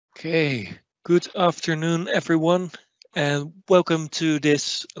Okay, good afternoon, everyone, and welcome to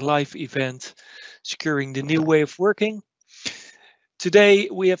this live event, Securing the New Way of Working. Today,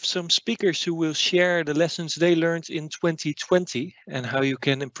 we have some speakers who will share the lessons they learned in 2020 and how you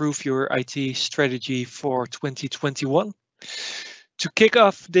can improve your IT strategy for 2021. To kick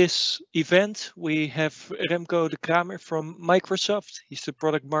off this event, we have Remco de Kramer from Microsoft. He's the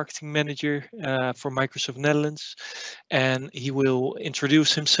product marketing manager for Microsoft Netherlands, and he will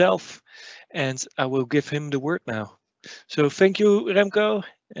introduce himself, and I will give him the word now. So thank you, Remco,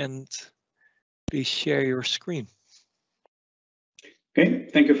 and please share your screen. Okay,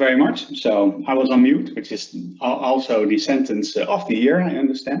 thank you very much. So I was on mute, which is also the sentence of the year, I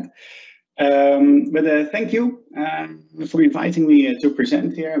understand. Thank you for inviting me to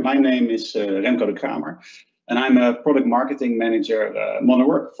present here. My name is Remco de Kramer, and I'm a product marketing manager modern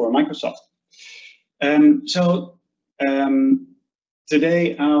work for Microsoft.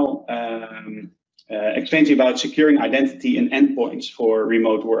 Today I'll explain to you about securing identity and endpoints for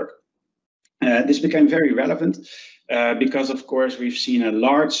remote work. This became very relevant because, of course, we've seen a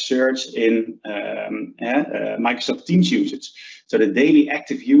large surge in Microsoft Teams usage. So the daily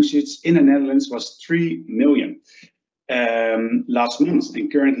active usage in the Netherlands was 3 million last month, and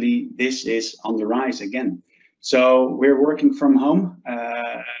currently this is on the rise again. So we're working from home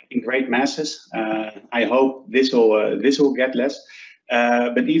in great masses. I hope this will get less,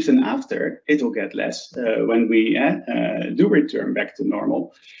 but even after it will get less when we do return back to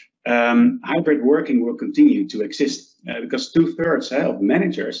normal. Hybrid working will continue to exist because 2/3 of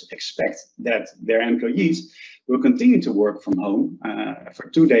managers expect that their employees will continue to work from home for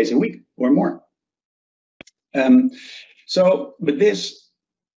 2 days a week or more. So with this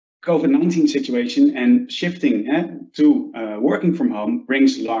COVID-19 situation and shifting to working from home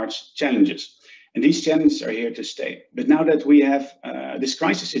brings large challenges. And these challenges are here to stay. But now that we have this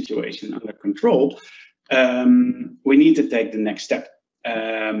crisis situation under control, we need to take the next step.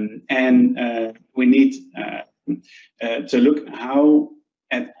 We need to look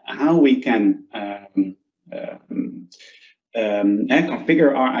at how we can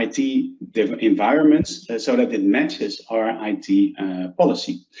configure our IT environments so that it matches our IT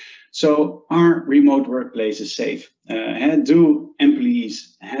policy. So are remote workplaces safe? Do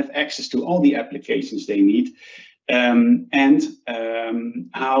employees have access to all the applications they need?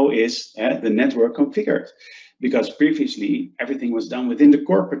 How is the network configured? Because previously everything was done within the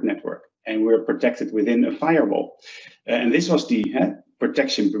corporate network and we're protected within a firewall. And this was the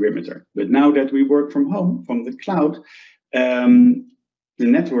protection perimeter. But now that we work from home, from the cloud, the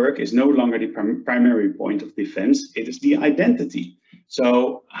network is no longer the primary point of defense, it is the identity.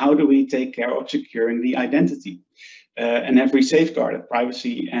 So how do we take care of securing the identity? And have we safeguarded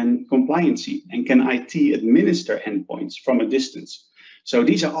privacy and compliancy? And can IT administer endpoints from a distance? So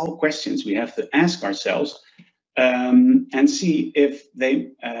these are all questions we have to ask ourselves and see if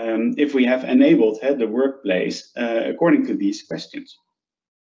we have enabled the workplace according to these questions.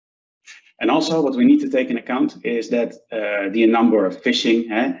 And also what we need to take into account is that the number of phishing,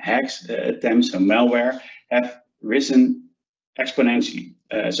 hacks, attempts and malware have risen exponentially.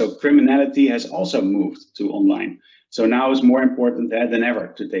 So criminality has also moved to online. So now it's more important than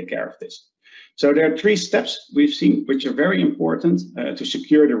ever to take care of this. So there are 3 steps we've seen which are very important to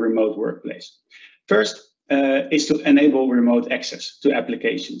secure the remote workplace. First is to enable remote access to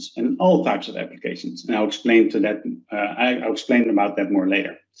applications and all types of applications. And I'll explain to that. I'll explain about that more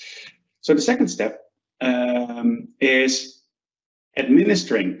later. So the second step is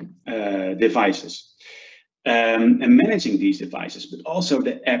administering devices and managing these devices, but also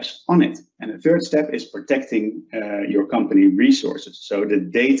the apps on it. And the third step is protecting your company resources, so the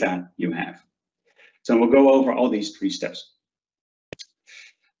data you have. So we'll go over all these 3 steps.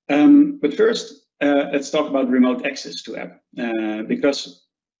 But first, let's talk about remote access to app, because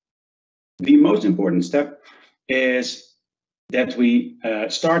the most important step is that we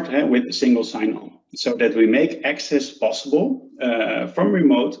start with a single sign-on, so that we make access possible from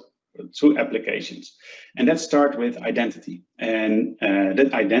remote to applications. And that starts with identity. And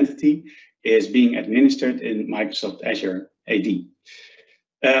that identity is being administered in Microsoft Azure AD.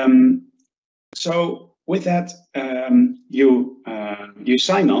 So with that, you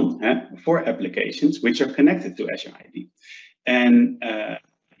sign on for applications which are connected to Azure AD. And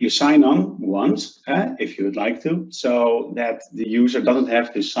you sign on once if you would like to, so that the user doesn't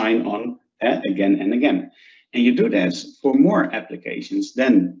have to sign on again and again. And you do this for more applications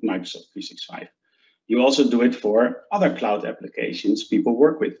than Microsoft 365. You also do it for other cloud applications people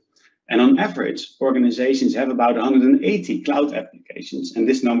work with. And on average, organizations have about 180 cloud applications, and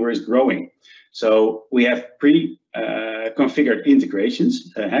this number is growing. So we have pre-configured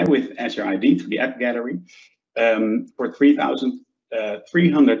integrations with Azure ID to the app gallery for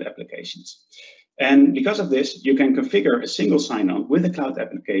 3,300 applications. And because of this, you can configure a single sign-on with a cloud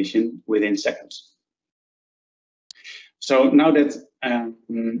application within seconds. So now that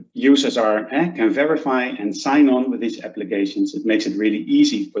users can verify and sign on with these applications, it makes it really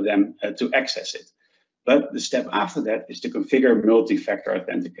easy for them to access it. But the step after that is to configure multi-factor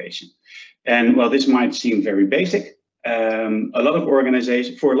authentication. And while this might seem very basic, for a lot of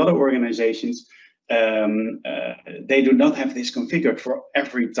organizations, they do not have this configured for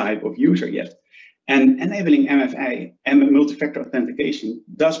every type of user yet. And enabling MFA and multi-factor authentication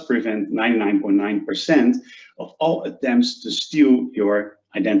does prevent 99.9% of all attempts to steal your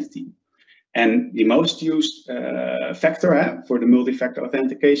identity. And the most used factor for the multi-factor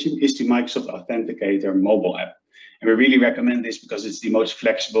authentication is the Microsoft Authenticator mobile app. And we really recommend this because it's the most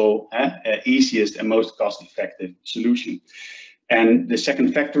flexible, easiest, and most cost-effective solution. And the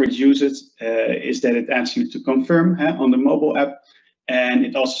second factor it uses is that it asks you to confirm on the mobile app. And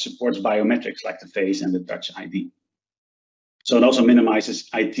it also supports biometrics like the face and the touch ID. So it also minimizes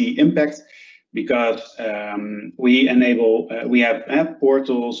IT impact because we have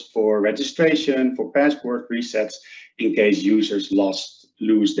portals for registration, for password resets in case users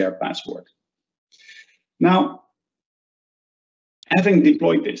lose their password. Now, having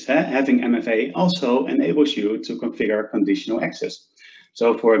deployed this, having MFA also enables you to configure conditional access.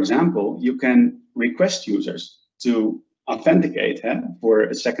 So for example, you can request users to authenticate for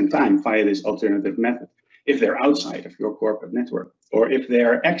a second time via this alternative method if they're outside of your corporate network, or if they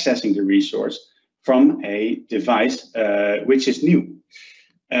are accessing the resource from a device which is new.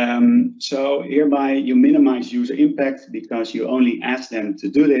 So hereby you minimize user impact because you only ask them to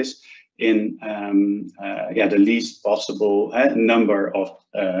do this in the least possible number of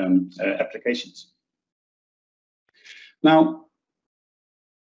applications. Now,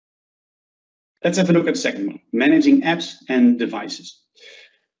 let's have a look at the second one, managing apps and devices.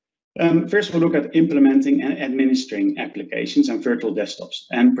 First, we'll look at implementing and administering applications and virtual desktops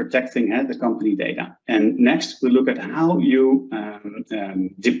and protecting the company data. And next, we'll look at how you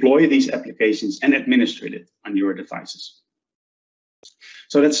deploy these applications and administrate it on your devices.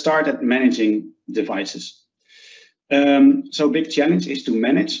 So let's start at managing devices. So big challenge is to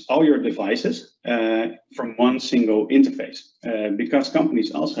manage all your devices from one single interface because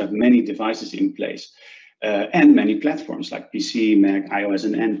companies also have many devices in place and many platforms like PC, Mac, iOS,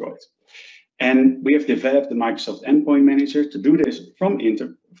 and Android. And we have developed the Microsoft Endpoint Manager to do this from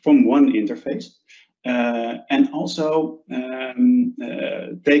one interface and also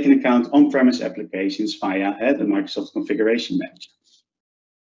take into account on-premise applications via the Microsoft Configuration Manager.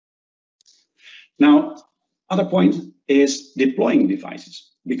 Now, other point is deploying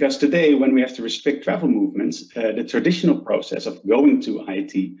devices, because today when we have to restrict travel movements, the traditional process of going to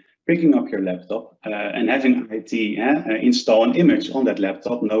IT, picking up your laptop and having IT install an image on that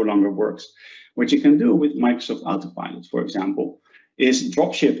laptop no longer works. What you can do with Microsoft Autopilot, for example, is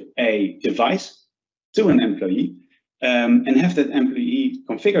dropship a device to an employee and have that employee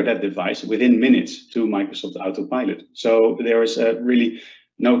configure that device within minutes to Microsoft Autopilot. So there is really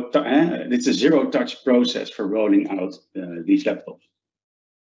it's a zero-touch process for rolling out these laptops.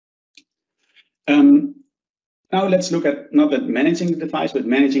 Now let's look at not at managing the device, but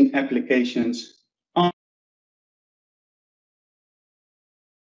managing applications on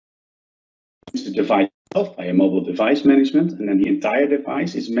the device itself by a mobile device management, and then the entire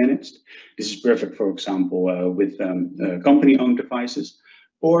device is managed. This is perfect, for example, with company-owned devices,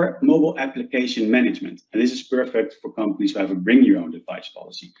 or mobile application management. And this is perfect for companies who have a bring your own device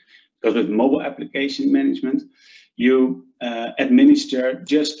policy. Because with mobile application management, you administer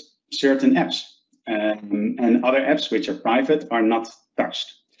just certain apps and other apps which are private are not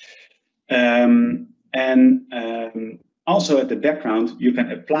touched. Also at the background, you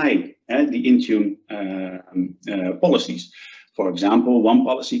can apply the Intune policies. For example, one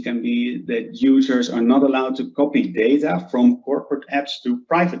policy can be that users are not allowed to copy data from corporate apps to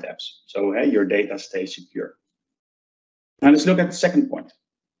private apps. So your data stays secure. Now let's look at the second point,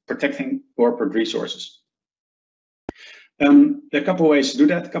 protecting corporate resources. There are a couple of ways to do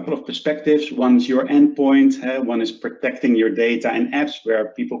that, a couple of perspectives. One is your endpoint, one is protecting your data in apps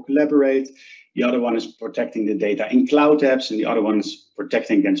where people collaborate. The other one is protecting the data in cloud apps, and the other one is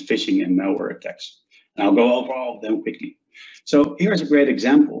protecting against phishing and malware attacks. And I'll go over all of them quickly. So here's a great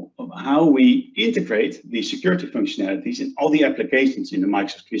example of how we integrate the security functionalities in all the applications in the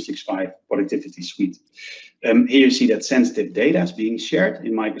Microsoft 365 Productivity Suite. Here you see that sensitive data is being shared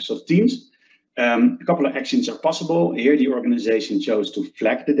in Microsoft Teams. A couple of actions are possible. Here the organization chose to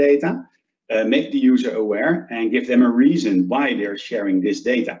flag the data. make the user aware and give them a reason why they're sharing this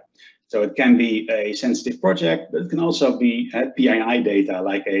data. So it can be a sensitive project, but it can also be PII data,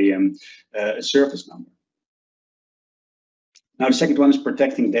 like a service number. Now, the second one is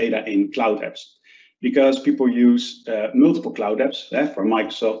protecting data in cloud apps, because people use multiple cloud apps for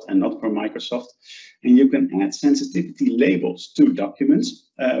Microsoft and not for Microsoft. And you can add sensitivity labels to documents,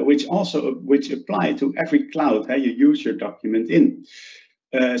 which apply to every cloud you use your document in.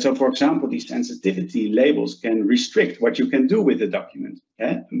 So, for example, these sensitivity labels can restrict what you can do with the document.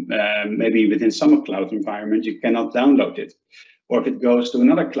 Maybe within some cloud environment, you cannot download it. Or if it goes to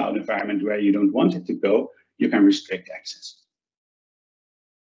another cloud environment where you don't want it to go, you can restrict access.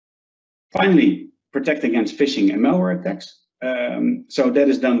 Finally, protect against phishing and malware attacks. So that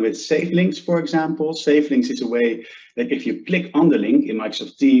is done with safe links, for example. Safe links is a way that if you click on the link in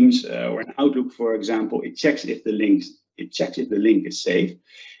Microsoft Teams or in Outlook, for example, it checks if the link is safe.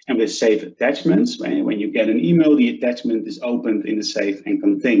 And with safe attachments, when you get an email, the attachment is opened in a safe and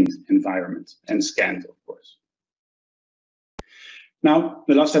contained environment and scanned, of course. Now,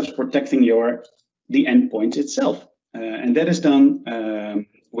 the last step is protecting the endpoint itself. And that is done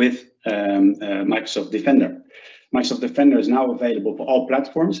with Microsoft Defender. Microsoft Defender is now available for all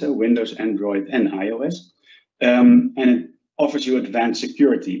platforms, Windows, Android, and iOS. And it offers you advanced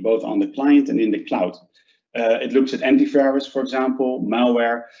security, both on the client and in the cloud. It looks at antivirus, for example,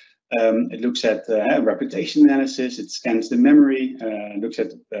 malware. It looks at reputation analysis. It scans the memory, looks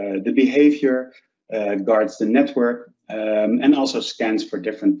at the behavior, guards the network, and also scans for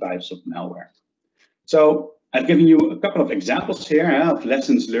different types of malware. So I've given you a couple of examples here of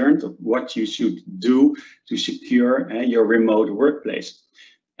lessons learned of what you should do to secure your remote workplace.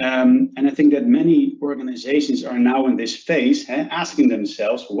 And I think that many organizations are now in this phase, asking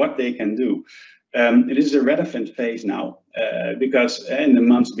themselves what they can do. It is a relevant phase now, because in the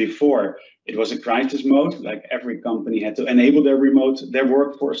months before, it was a crisis mode, like every company had to enable their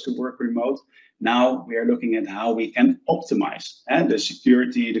workforce to work remote. Now we are looking at how we can optimize the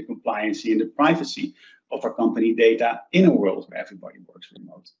security, the compliancy, and the privacy of our company data in a world where everybody works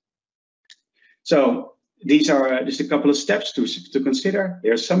remote. So these are just a couple of steps to consider.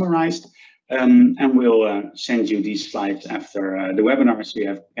 They're summarized, and we'll send you these slides after the webinar, so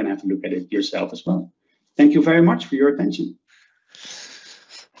you can have a look at it yourself as well. Thank you very much for your attention.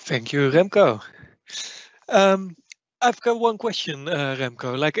 Thank you, Remco. I've got one question,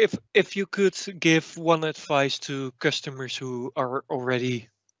 Remco. Like, if you could give one advice to customers who are already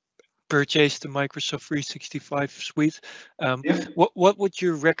purchased the Microsoft 365 suite, what would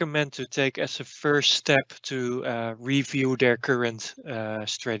you recommend to take as a first step to review their current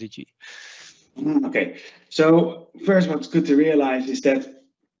strategy? Okay, so first, what's good to realize is that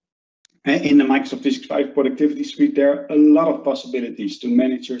in the Microsoft 365 Productivity Suite, there are a lot of possibilities to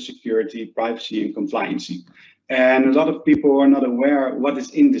manage your security, privacy, and compliancy. And a lot of people are not aware what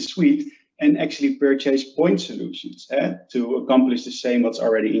is in the suite and actually purchase point solutions to accomplish the same what's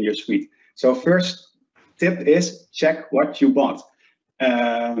already in your suite. So first tip is check what you bought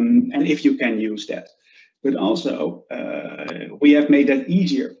and if you can use that. But also, we have made that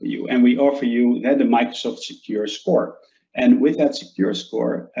easier for you, and we offer you the Microsoft Secure Score. And with that Secure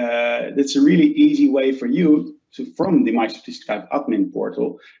Score, that's a really easy way for you from the Microsoft 365 admin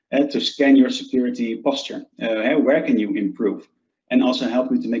portal to scan your security posture. Where can you improve? And also help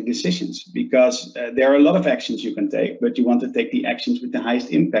you to make decisions, because there are a lot of actions you can take, but you want to take the actions with the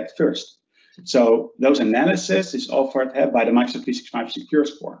highest impact first. So those analysis is offered by the Microsoft 365 Secure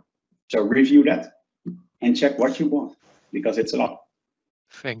Score. So review that and check what you want, because it's a lot.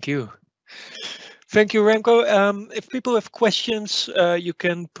 Thank you. Thank you, Remco. If people have questions, you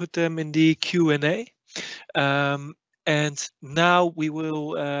can put them in the Q&A. And now we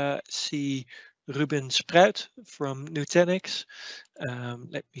will see Ruben Spruit from Nutanix.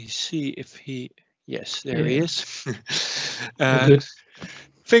 Let me see if yes, there he is.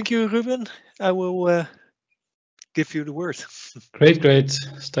 Thank you, Ruben. I will give you the word. Great.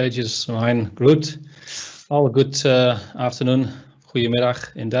 Stage is mine. Good. All good afternoon.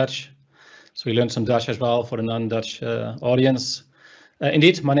 Goedemiddag in Dutch. So we learned some Dutch as well for the non-Dutch audience.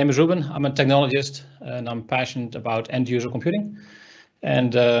 Indeed, my name is Ruben. I'm a technologist and I'm passionate about end-user computing.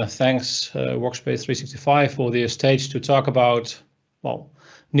 And thanks Workspace 365 for the stage to talk about, well,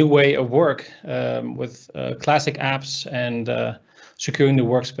 new way of work with classic apps and securing the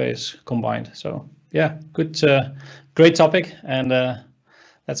workspace combined. So yeah, good, great topic, and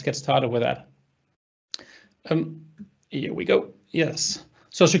let's get started with that. Here we go. Yes.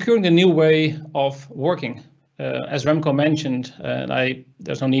 So securing the new way of working, as Remco mentioned, and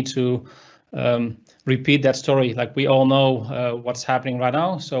there's no need to repeat that story. Like we all know what's happening right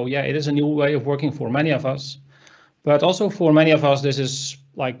now. So yeah, it is a new way of working for many of us. But also for many of us, this is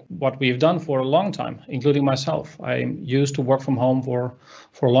like what we've done for a long time, including myself. I'm used to work from home for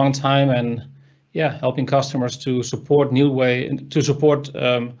a long time, and yeah, helping customers to support remote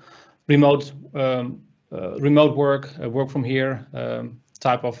work, work from here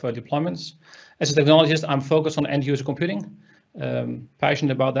type of deployments. As a technologist, I'm focused on end user computing.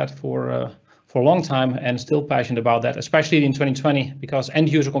 Passionate about that for a long time, and still passionate about that, especially in 2020, because end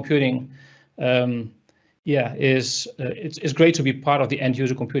user computing. It's great to be part of the end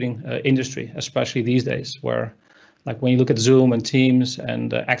user computing industry, especially these days, where like when you look at Zoom and Teams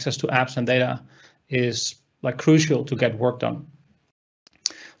and access to apps and data is like crucial to get work done.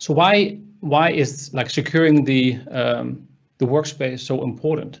 So why is like securing the workspace so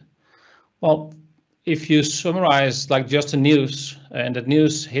important? Well, if you summarize like just the news, and the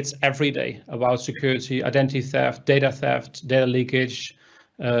news hits every day about security, identity theft, data leakage,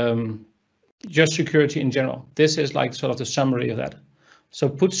 just security in general. This is like sort of the summary of that. So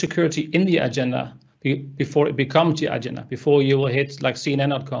put security in the agenda before it becomes the agenda, before you will hit like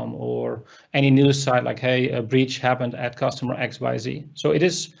CNN.com or any news site like, hey, a breach happened at customer XYZ. So it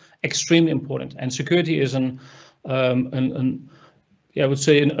is extremely important, and security is I would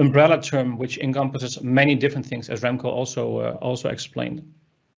say an umbrella term which encompasses many different things, as Remco also explained.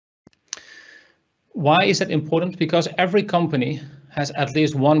 Why is that important? Because every company has at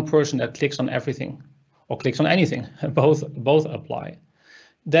least one person that clicks on everything or clicks on anything. Both apply.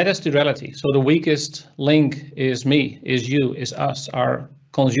 That is the reality. So the weakest link is me, is you, is us, our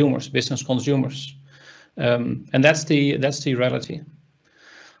consumers, business consumers, and that's the reality.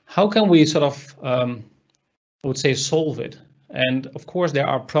 How can we sort of, I would say, solve it? And of course, there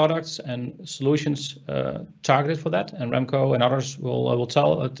are products and solutions targeted for that, and Remco and others will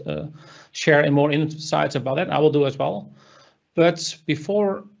share more insights about that. I will do as well. But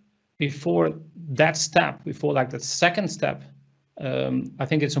before that step, before like that second step, I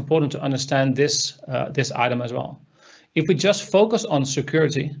think it's important to understand this item as well. If we just focus on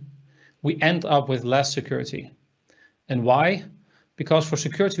security, we end up with less security. And why? Because for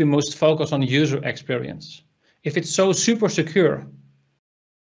security, we must focus on user experience. If it's so super secure,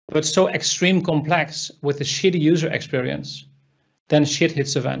 but so extreme complex with a shitty user experience, then shit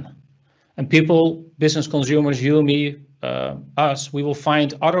hits the fan. And people, business consumers, you, me, us, we will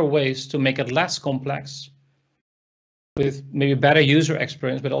find other ways to make it less complex with maybe better user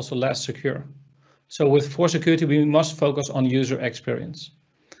experience, but also less secure. So for security, we must focus on user experience.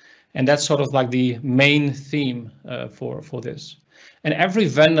 And that's sort of like the main theme for this. And every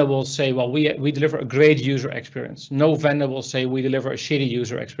vendor will say, well, we deliver a great user experience. No vendor will say we deliver a shitty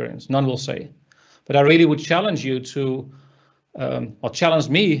user experience. None will say. But I really would challenge you to, or challenge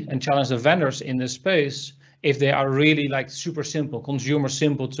me and challenge the vendors in this space if they are really like super simple, consumer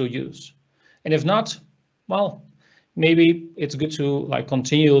simple to use. And if not, well, maybe it's good to like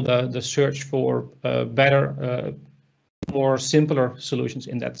continue the search for better, more simpler solutions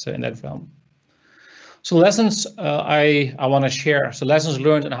in that realm. So lessons I want to share. So lessons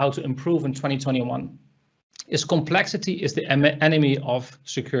learned on how to improve in 2021 is complexity is the enemy of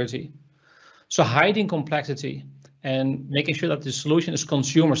security. So hiding complexity and making sure that the solution is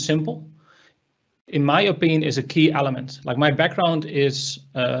consumer simple, in my opinion, is a key element. Like my background is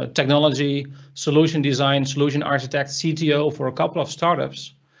technology, solution design, solution architect, CTO for a couple of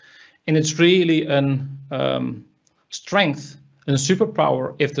startups. And it's really an strength and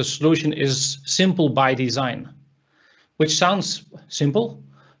superpower if the solution is simple by design, which sounds simple,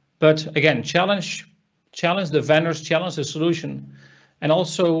 but again, challenge the vendors, challenge the solution, and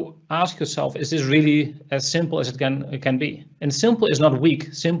also ask yourself, is this really as simple as it can be? And simple is not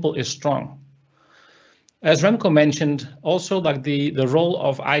weak, simple is strong. As Remco mentioned, also like the role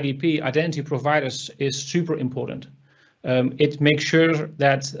of IDP, identity providers, is super important. It makes sure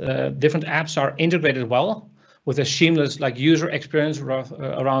that different apps are integrated well with a seamless like user experience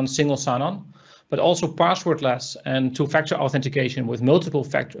around single sign-on, but also passwordless and two-factor authentication with multiple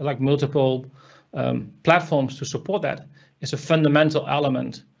platforms to support that is a fundamental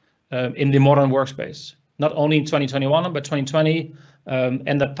element in the modern workspace. Not only in 2021, but 2020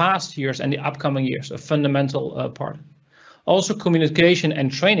 and the past years and the upcoming years, a fundamental part. Also, communication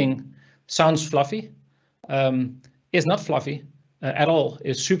and training sounds fluffy. Is not fluffy at all.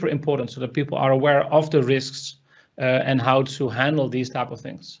 It's super important so that people are aware of the risks and how to handle these type of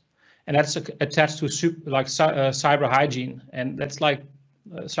things. And that's attached to cyber hygiene. And that's like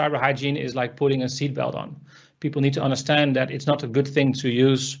cyber hygiene is like putting a seatbelt on. People need to understand that it's not a good thing to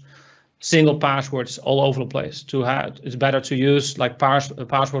use single passwords all over the place. It's better to use like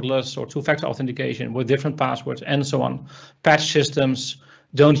passwordless or two-factor authentication with different passwords and so on. Patch systems,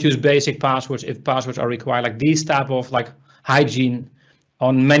 don't use basic passwords if passwords are required. Like these type of like hygiene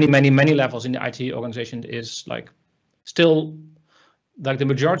on many levels in the IT organization is like still like the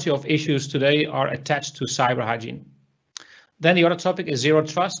majority of issues today are attached to cyber hygiene. Then the other topic is zero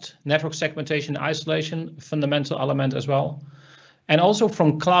trust, network segmentation, isolation, fundamental element as well. And also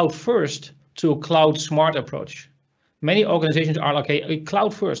from cloud first to a cloud smart approach. Many organizations are like a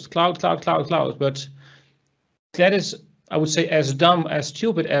cloud first, cloud, but that is, I would say, as dumb, as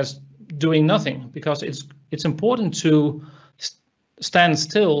stupid as doing nothing, because it's important to stand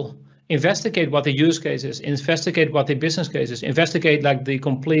still, investigate what the use case is, investigate what the business case is, investigate like the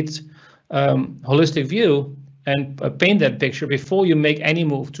complete holistic view and paint that picture before you make any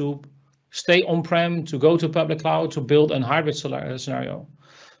move to stay on-prem, to go to public cloud, to build a hybrid scenario.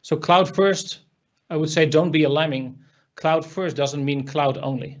 So cloud first, I would say, don't be a lemming. Cloud first doesn't mean cloud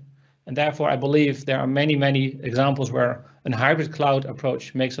only. And therefore, I believe there are many examples where a hybrid cloud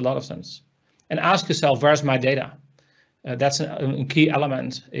approach makes a lot of sense. And ask yourself, where's my data? That's a key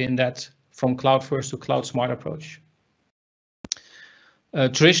element in that from cloud first to cloud smart approach.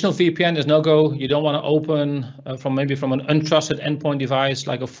 Traditional VPN is no-go. You don't want to open from an untrusted endpoint device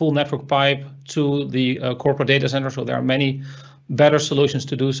like a full network pipe to the corporate data center. So there are many better solutions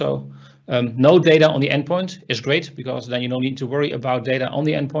to do so. No data on the endpoint is great because then you don't need to worry about data on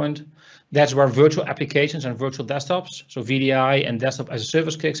the endpoint. That's where virtual applications and virtual desktops, so VDI and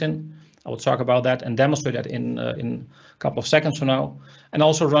Desktop-as-a-Service kicks in. I will talk about that and demonstrate that in a couple of seconds from now. And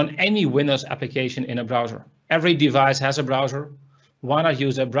also run any Windows application in a browser. Every device has a browser. Why not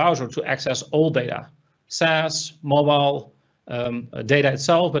use a browser to access all data, SaaS, mobile, data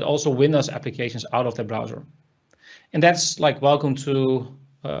itself, but also Windows applications out of the browser. And that's like welcome to,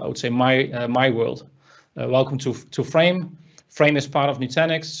 I would say, my world. Welcome to Frame. Frame is part of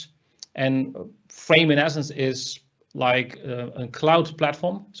Nutanix, and Frame in essence is like a cloud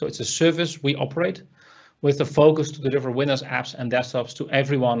platform. So it's a service we operate with the focus to deliver Windows apps and desktops to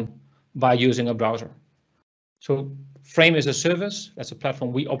everyone by using a browser. So Frame is a service, that's a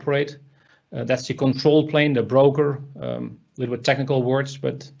platform we operate. That's the control plane, the broker, a little bit technical words,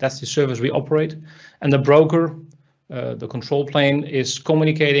 but that's the service we operate. And the broker, the control plane, is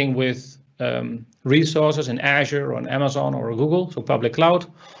communicating with resources in Azure or on Amazon or Google, so public cloud,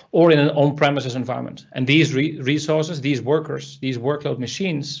 or in an on-premises environment. And these resources, these workers, these workload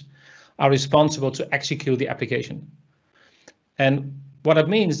machines are responsible to execute the application. And what it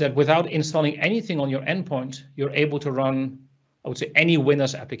means that without installing anything on your endpoint, you're able to run, I would say, any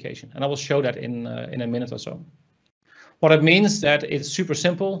Windows application. And I will show that in a minute or so. What it means that it's super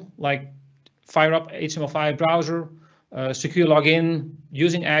simple, like fire up HTML5 browser, secure login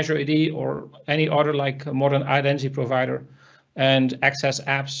using Azure AD or any other like modern identity provider, and access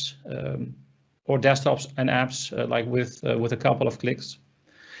apps or desktops and apps like with a couple of clicks,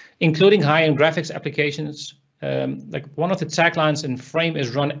 including high-end graphics applications. Like one of the taglines in Frame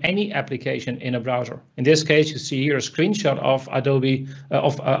is run any application in a browser. In this case, you see here a screenshot of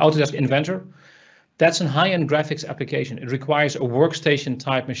Autodesk Inventor. That's a high-end graphics application. It requires a workstation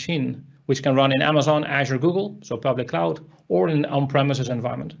type machine, which can run in Amazon, Azure, Google, so public cloud, or in an on-premises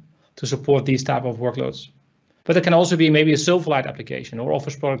environment to support these type of workloads. But it can also be maybe a Silverlight application or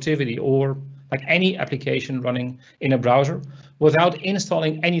Office Productivity or like any application running in a browser without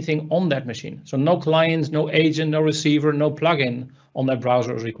installing anything on that machine. So no clients, no agent, no receiver, no plugin on that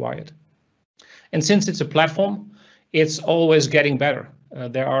browser is required. And since it's a platform, it's always getting better.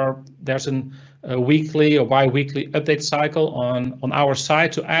 There's a weekly or bi-weekly update cycle on our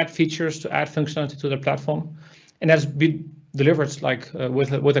side to add features, to add functionality to the platform. And that's been delivered like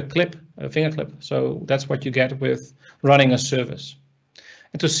with a clip, a finger clip. So that's what you get with running a service.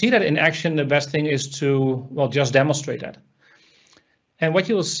 And to see that in action, the best thing is to, well, just demonstrate that. And what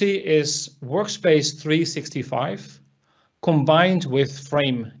you will see is Workspace 365 combined with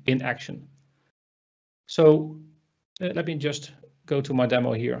Frame in action. So let me just go to my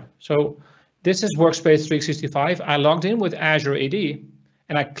demo here. So this is Workspace 365. I logged in with Azure AD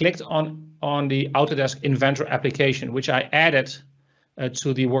and I clicked on the Autodesk Inventor application, which I added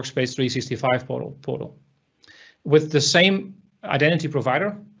to the Workspace 365 portal. With the same identity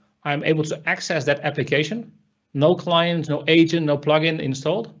provider, I'm able to access that application. No client, no agent, no plugin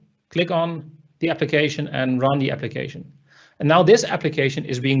installed. Click on the application and run the application. And now this application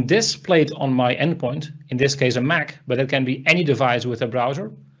is being displayed on my endpoint, in this case a Mac, but it can be any device with a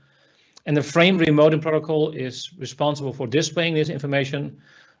browser. And the Frame remoting protocol is responsible for displaying this information.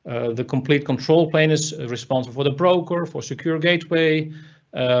 The complete control plane is responsible for the broker, for secure gateway,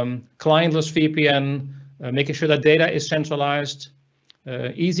 clientless VPN, making sure that data is centralized,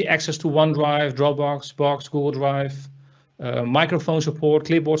 easy access to OneDrive, Dropbox, Box, Google Drive, microphone support,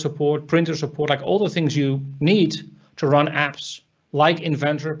 clipboard support, printer support, like all the things you need to run apps like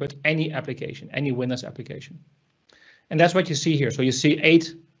Inventor, but any application, any Windows application. And that's what you see here. So you see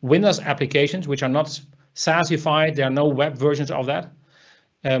 8 Windows applications, which are not SaaSified. There are no web versions of that.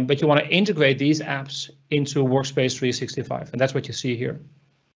 But you want to integrate these apps into Workspace 365. And that's what you see here.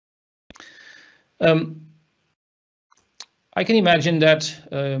 I can imagine that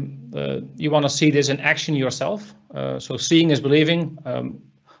you want to see this in action yourself. So seeing is believing.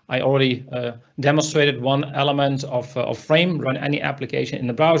 I already demonstrated one element of Frame, run any application in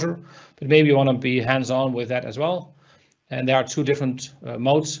the browser, but maybe you want to be hands-on with that as well. And there are 2 different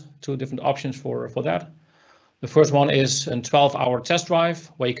modes, 2 different options for that. The first one is a 12-hour test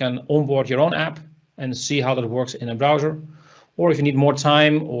drive where you can onboard your own app and see how that works in a browser. Or if you need more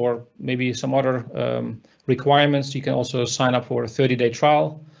time or maybe some other requirements, you can also sign up for a 30-day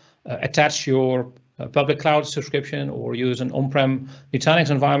trial, attach your public cloud subscription, or use an on-prem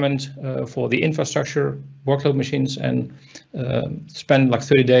Nutanix environment for the infrastructure workload machines, and spend like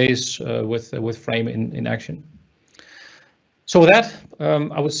 30 days with Frame in action. So with that,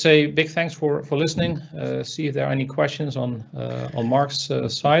 I would say big thanks for listening. See if there are any questions on Mark's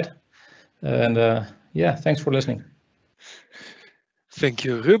side, and yeah, thanks for listening. Thank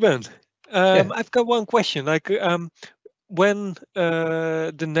you, Ruben. Yeah. I've got one question. Like, when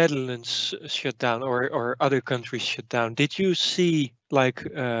the Netherlands shut down, or other countries shut down, did you see like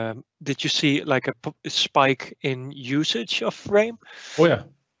a spike in usage of Frame? Oh yeah,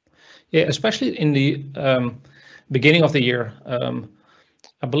 yeah, especially in the beginning of the year.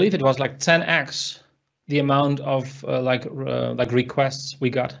 I believe it was like 10x the amount of like requests we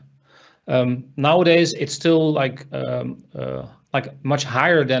got. Nowadays, it's still like much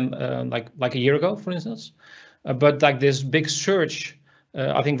higher than like a year ago, for instance. But like this big surge,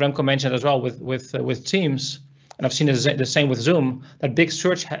 I think Remco mentioned as well with Teams, and I've seen the same with Zoom. That big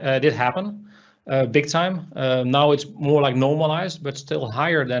surge did happen, big time. Now it's more like normalized, but still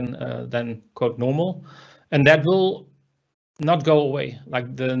higher than quote normal, and that will not go away. Like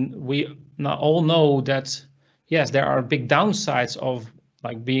we now all know that yes, there are big downsides of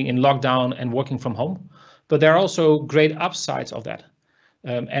like being in lockdown and working from home, but there are also great upsides of that.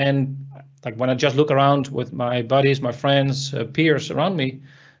 And like when I just look around with my buddies, my friends, peers around me,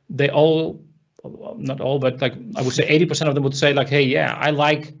 they all, not all, but like I would say 80% of them would say like, hey, yeah, I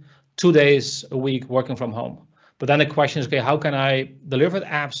like 2 days a week working from home. But then the question is, okay, how can I deliver the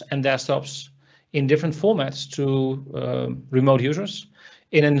apps and desktops in different formats to remote users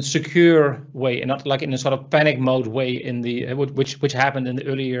in a secure way, and not like in a sort of panic mode way in the which happened in the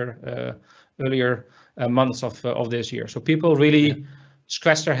earlier months of this year. So people really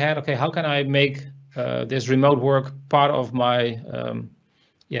scratch their head. Okay, how can I make this remote work part of my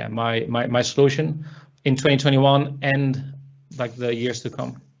my solution in 2021 and like the years to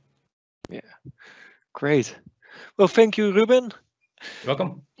come? Yeah, great. Well, thank you, Ruben.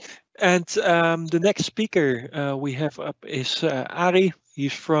 Welcome. And the next speaker we have up is Arie.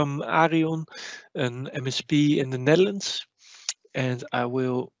 He's from Aareon, an MSP in the Netherlands, and I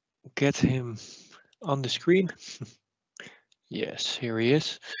will get him on the screen. Yes, here he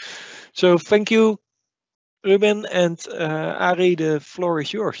is. So thank you, Ruben, and Arie, the floor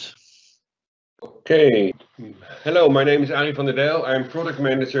is yours. Okay. Hello, my name is Arie van der Dijl. I'm product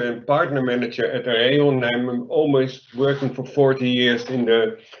manager and partner manager at Aareon. I'm almost working for 40 years in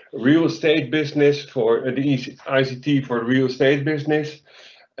the real estate business, for the ICT for the real estate business.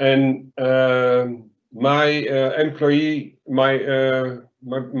 And my employee, my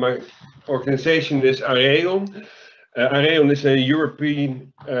organization is Aareon. Aareon is a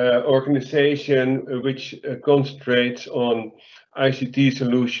European organization which concentrates on ICT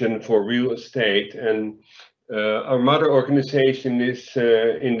solution for real estate, and our mother organization is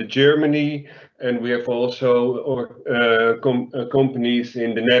in Germany, and we have also companies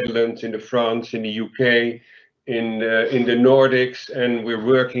in the Netherlands, in France, in the UK, in the Nordics, and we're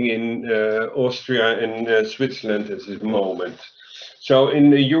working in Austria and Switzerland at this moment. So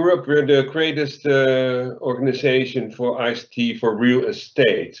in Europe, we're the greatest organization for ICT for real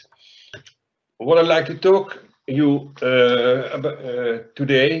estate. What I'd like to talk you about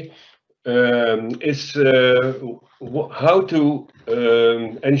today is how to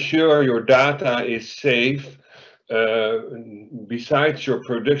ensure your data is safe besides your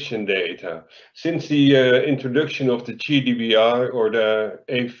production data. Since the introduction of the GDPR, or the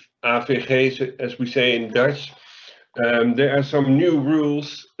AVG, as we say in Dutch, there are some new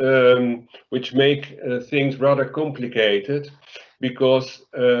rules which make things rather complicated. because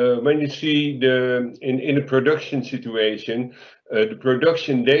when you see in a production situation, the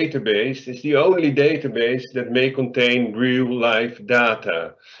production database is the only database that may contain real life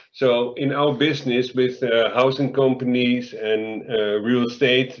data. So in our business with housing companies and real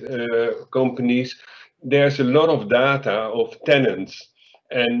estate companies, there's a lot of data of tenants,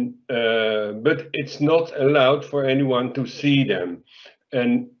 and but it's not allowed for anyone to see them.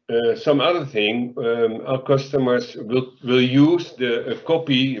 And some other thing, our customers will use a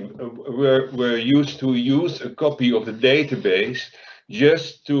copy. We're used to use a copy of the database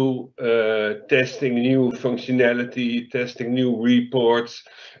just to testing new functionality, testing new reports,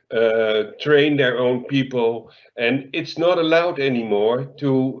 train their own people, and it's not allowed anymore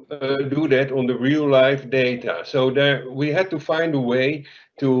to do that on the real life data. So there we had to find a way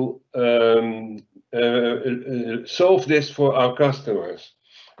to solve this for our customers.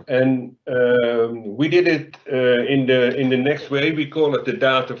 And we did it in the next way. We call it the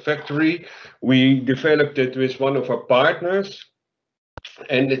data factory. We developed it with one of our partners,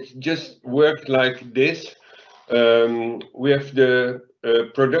 and it just worked like this. We have the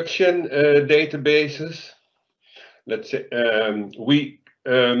production databases. Let's say we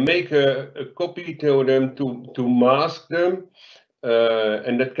make a copy to them to mask them,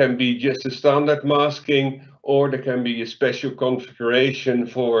 and that can be just a standard masking, or there can be a special configuration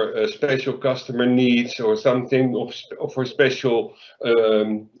for special customer needs or something for special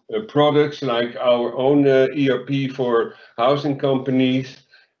products like our own ERP for housing companies.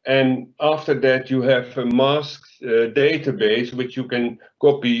 And after that, you have a masked database which you can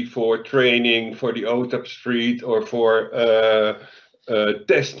copy for training for the OTAP street or for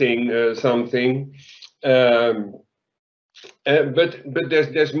testing something. But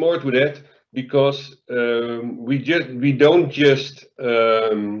there's more to that, because we don't just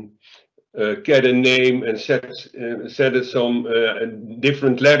get a name and set some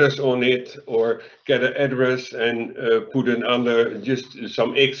different letters on it, or get an address and put another just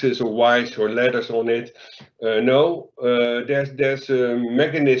some X's or Y's or letters on it. No, there's a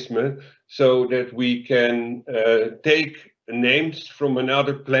mechanism so that we can take names from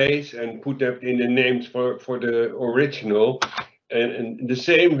another place and put them in the names for the original. And the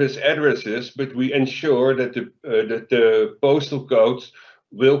same with addresses, but we ensure that the postal codes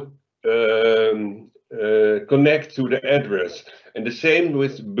will connect to the address. And the same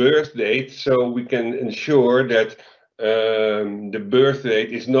with birth date, so we can ensure that the birth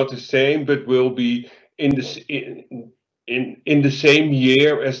date is not the same, but will be in the same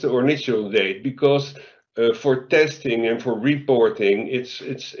year as the original date, because for testing and for reporting, it's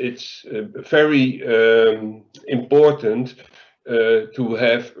very important to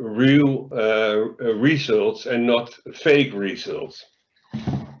have real results and not fake results.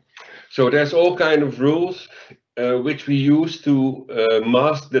 So there's all kind of rules which we use to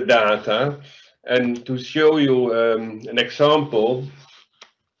mask the data. And to show you an example,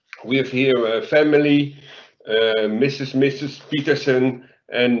 we have here a family, Mrs. Peterson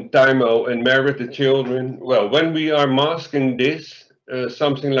and Timo, and married the children. Well, when we are masking this,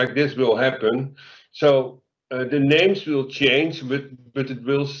 something like this will happen. So the names will change, but it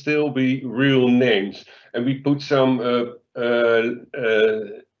will still be real names. And we put some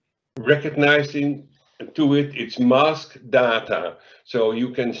recognizing to it, it's masked data. So you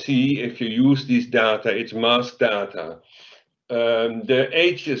can see if you use this data, it's masked data. The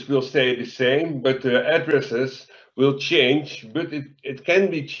ages will stay the same, but the addresses will change, but it can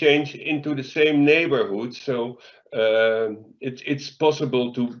be changed into the same neighborhood. So it's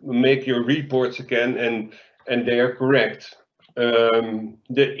possible to make your reports again, and they are correct. The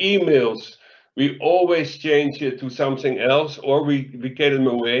emails, we always change it to something else, or we get them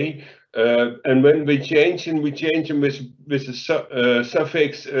away. And when we change them with a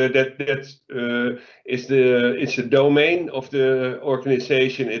suffix it's the domain of the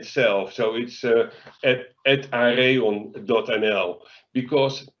organization itself. So it's at Aareon.nl,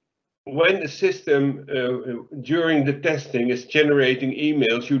 because when the system during the testing is generating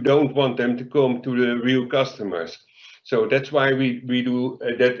emails, you don't want them to come to the real customers. So that's why we do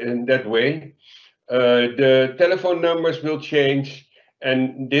that in that way. The telephone numbers will change,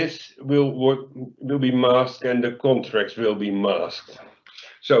 and this will be masked, and the contracts will be masked.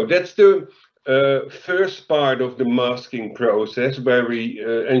 So that's the first part of the masking process, where we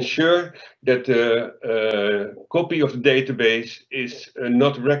ensure that the copy of the database is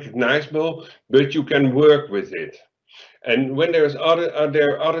not recognizable, but you can work with it. And when there's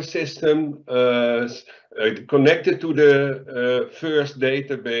other systems connected to the first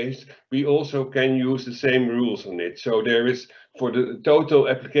database, we also can use the same rules on it. So there is, for the total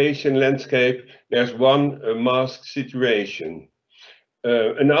application landscape, there's one masked situation.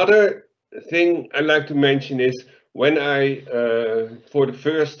 Another thing I'd like to mention is when I, for the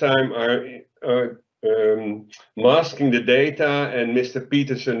first time, are masking the data and Mr.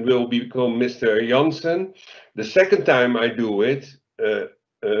 Peterson will become Mr. Janssen. The second time I do it,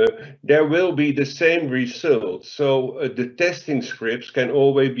 there will be the same result. So the testing scripts can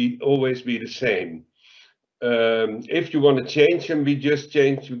always be the same. If you want to change them,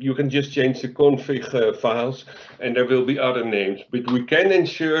 you can just change the config files and there will be other names. But we can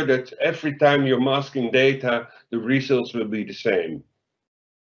ensure that every time you're masking data, the results will be the same.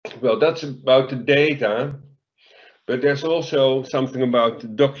 Well, that's about the data, but there's also something about the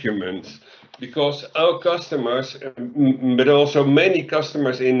documents. Because our customers, but also many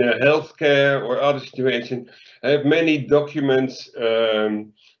customers in healthcare or other situations, have many documents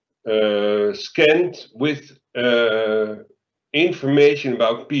scanned with information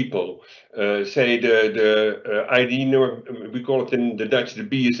about people. Say the ID number, we call it in the Dutch the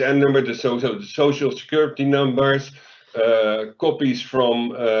BSN number, the social security numbers, copies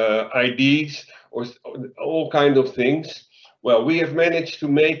from IDs, or all kind of things. Well, we have managed to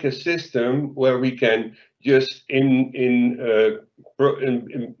make a system where we can just in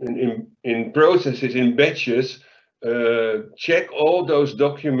processes, in batches, check all those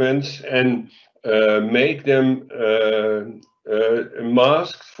documents and make them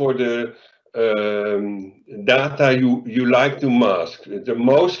masked for the data you like to mask.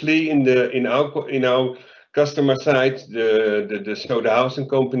 Mostly in our customer side, the housing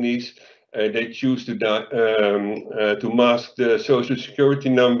companies. They choose to mask the social security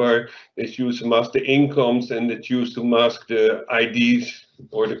number, they choose to mask the incomes, and they choose to mask the IDs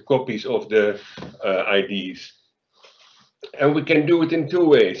or the copies of the IDs. And we can do it in two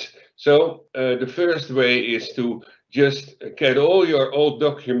ways. So the first way is to just get all your old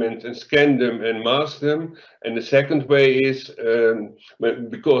documents and scan them and mask them. And the second way is,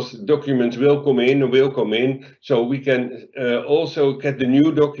 because documents will come in, so we can also get the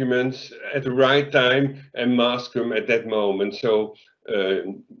new documents at the right time and mask them at that moment. So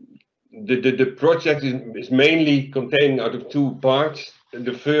the project is mainly containing out of two parts.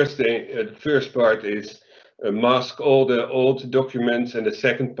 The first part is mask all the old documents, and the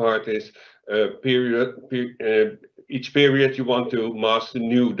second part is each period you want to mask the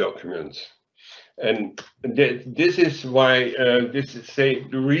new documents. And this is why this is say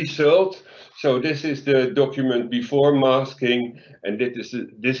the result. So this is the document before masking, and this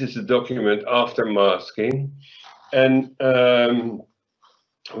is the document after masking. And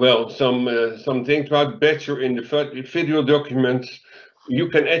well, some things about better in the video documents. You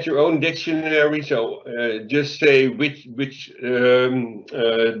can add your own dictionary, so just say which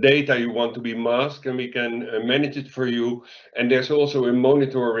data you want to be masked, and we can manage it for you. And there's also a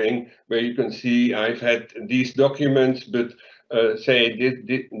monitoring where you can see I've had these documents, but say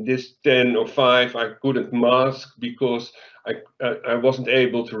this 10 or 5 I couldn't mask because I wasn't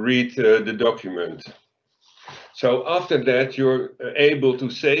able to read the document. So after that, you're able to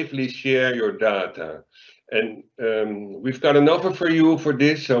safely share your data. And we've got an offer for you for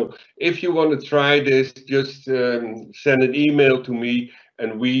this. So if you want to try this, just send an email to me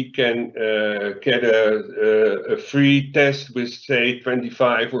and we can get a free test with, say,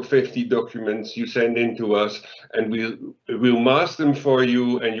 25 or 50 documents you send in to us, and we'll mask them for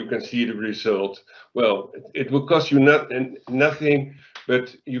you and you can see the result. Well, it will cost you nothing,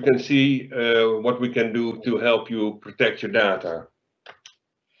 but you can see what we can do to help you protect your data.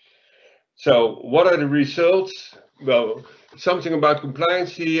 So what are the results? Well, something about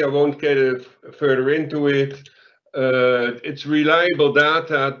compliance here, I won't get further into it. It's reliable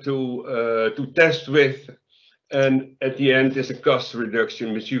data to test with, and at the end is a cost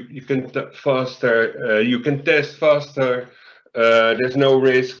reduction, which you can test faster, there's no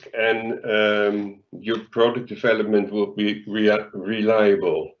risk, and your product development will be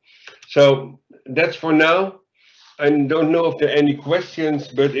reliable. So that's for now. I don't know if there are any questions,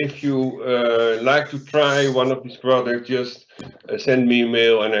 but if you like to try one of these products, just send me a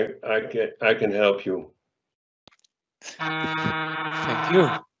mail and I can help you. Thank you.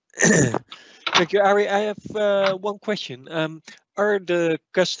 Thank you, Ari. I have one question. Are the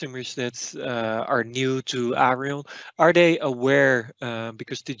customers that are new to Aareon, are they aware,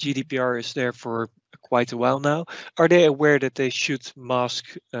 because the GDPR is there for quite a while now, are they aware that they should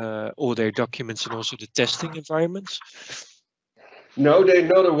mask all their documents and also the testing environments? No, they're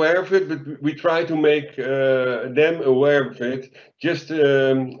not aware of it, but we try to make them aware of it just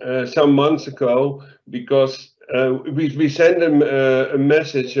some months ago, because We send them a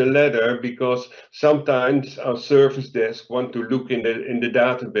message, a letter, because sometimes our service desk want to look in the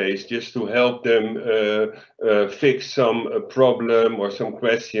database just to help them fix some problem or some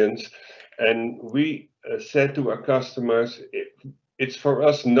questions. And we said to our customers, it's for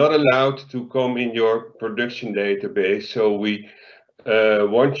us not allowed to come in your production database. So we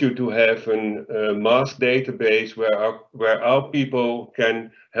want you to have a mass database where our people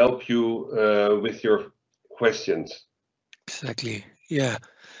can help you with your questions. Exactly. Yeah.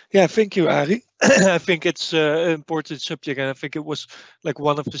 Yeah. Thank you, Ari. I think it's an important subject, and I think it was like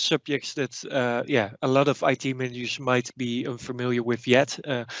one of the subjects that, yeah, a lot of IT managers might be unfamiliar with yet.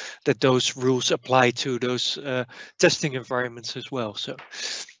 That those rules apply to those testing environments as well. So,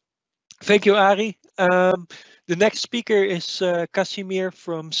 thank you, Ari. The next speaker is Casimir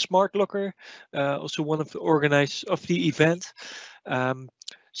from SmartLockr, also one of the organizers of the event.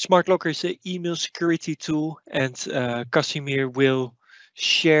 SmartLockr is an email security tool, and Casimir will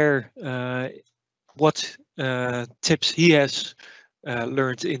share what tips he has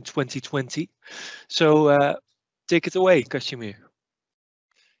learned in 2020. So take it away, Casimir.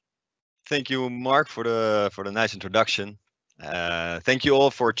 Thank you, Mark, for the nice introduction. Thank you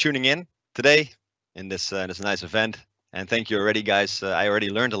all for tuning in today in this nice event, and thank you already, guys. I already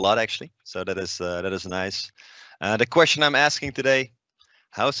learned a lot actually, so that is nice. The question I'm asking today: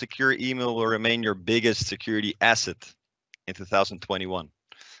 how secure email will remain your biggest security asset in 2021?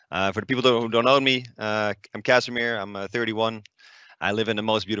 For the people who don't know me, I'm Casimir. I'm 31. I live in the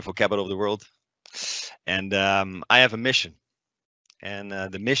most beautiful capital of the world, and I have a mission. And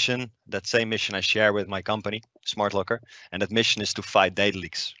the mission, that same mission, I share with my company, SmartLockr, and that mission is to fight data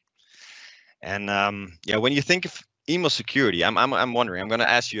leaks. And yeah, when you think of email security, I'm wondering. I'm going to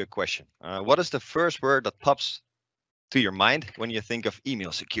ask you a question. What is the first word that pops to your mind when you think of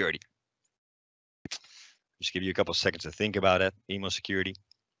email security? Just give you a couple of seconds to think about it. Email security.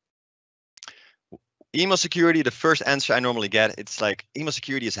 Email security, the first answer I normally get, it's like email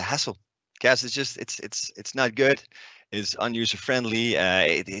security is a hassle. Guys, it's just it's not good. It's unuser friendly.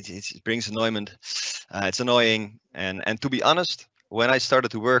 It brings annoyment. It's annoying. And to be honest, when I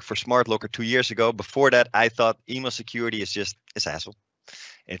started to work for SmartLockr 2 years ago, before that, I thought email security is a hassle.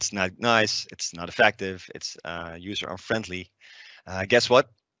 It's not nice. It's not effective. It's user unfriendly. Guess what?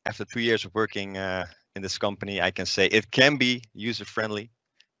 After 2 years of working in this company, I can say it can be user friendly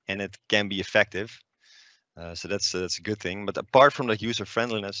and it can be effective. So that's a good thing. But apart from the user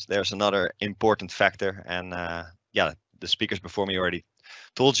friendliness, there's another important factor. And yeah, the speakers before me already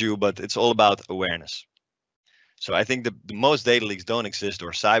told you, but it's all about awareness. So I think the most data leaks don't exist,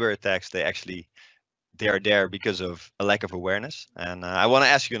 or cyber attacks, they are there because of a lack of awareness. And I want to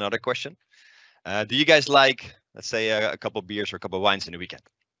ask you another question. Do you guys like, let's say, a couple of beers or a couple of wines in the weekend?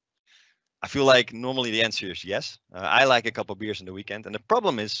 I feel like normally the answer is yes. I like a couple of beers in the weekend. And the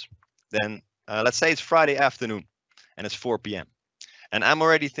problem is then, let's say it's Friday afternoon and it's 4 p.m. And I'm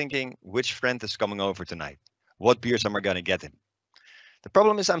already thinking, which friend is coming over tonight? What beers am I going to get him? The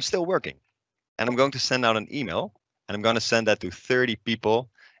problem is I'm still working and I'm going to send out an email and I'm going to send that to 30 people.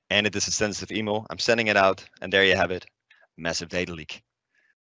 And it is a sensitive email. I'm sending it out and there you have it. Massive data leak.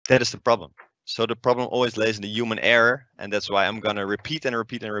 That is the problem. So the problem always lays in the human error. And that's why I'm going to repeat and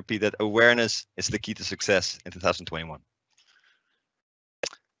repeat and repeat that awareness is the key to success in 2021.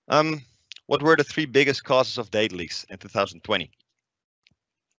 What were the 3 biggest causes of data leaks in 2020?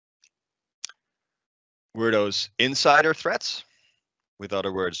 Were those insider threats? With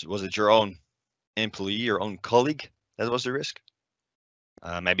other words, was it your own employee, your own colleague that was the risk?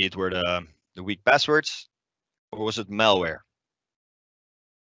 Maybe it were the weak passwords, or was it malware?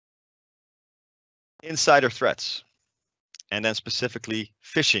 Insider threats, and then specifically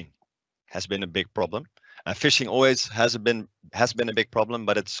phishing has been a big problem. Phishing always has been a big problem,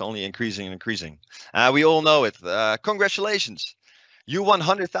 but it's only increasing and increasing. We all know it. Congratulations, you won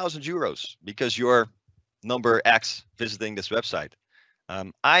 100,000 euros because you're number X visiting this website.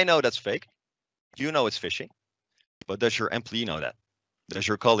 I know that's fake. You know it's phishing, but does your employee know that? Does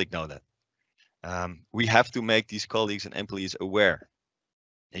your colleague know that? We have to make these colleagues and employees aware.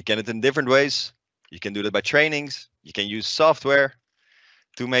 You can do it in different ways. You can do that by trainings. You can use software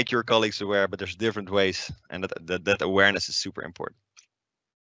to make your colleagues aware, but there's different ways, and that awareness is super important.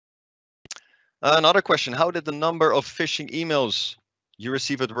 Another question: how did the number of phishing emails you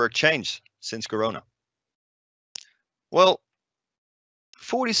receive at work change since Corona? Well,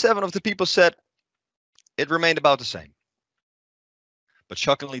 47 of the people said it remained about the same. But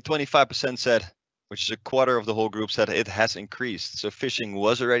shockingly, 25% said, which is a quarter of the whole group, said it has increased. So phishing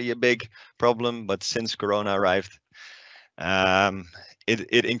was already a big problem, but since Corona arrived,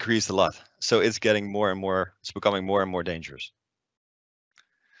 it increased a lot. So it's getting more and more, it's becoming more and more dangerous.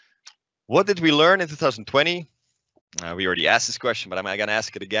 What did we learn in 2020? We already asked this question, but I'm going to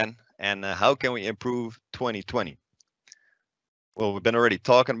ask it again. And how can we improve 2020? Well, we've been already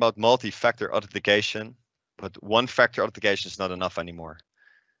talking about multi-factor authentication, but one-factor authentication is not enough anymore.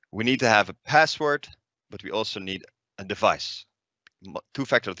 We need to have a password, but we also need a device.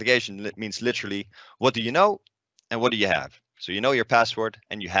 Two-factor authentication means literally, what do you know and what do you have? So you know your password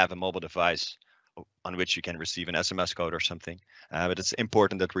and you have a mobile device on which you can receive an SMS code or something. But it's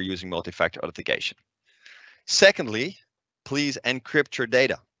important that we're using multi-factor authentication. Secondly, please encrypt your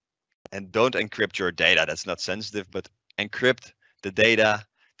data. And don't encrypt your data that's not sensitive, but encrypt the data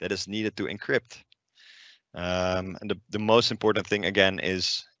that is needed to encrypt. And the most important thing again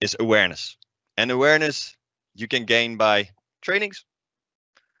is awareness. And awareness you can gain by trainings.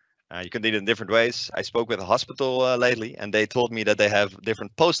 You can do it in different ways. I spoke with a hospital lately, and they told me that they have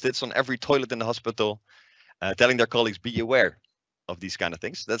different post-its on every toilet in the hospital, telling their colleagues, be aware of these kind of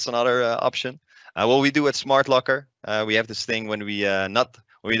things. That's another option. What we do at SmartLockr, we have this thing when we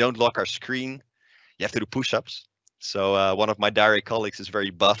don't lock our screen, you have to do push-ups. So one of my direct colleagues is very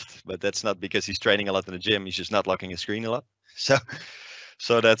buffed, but that's not because he's training a lot in the gym. He's just not locking his screen a lot.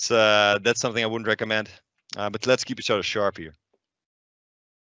 So that's something I wouldn't recommend. But let's keep each other sharp here.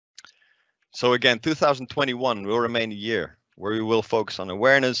 So again, 2021 will remain a year where we will focus on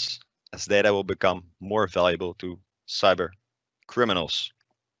awareness as data will become more valuable to cyber criminals.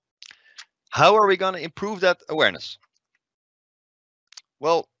 How are we going to improve that awareness?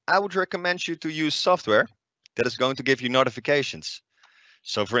 Well, I would recommend you to use software that is going to give you notifications.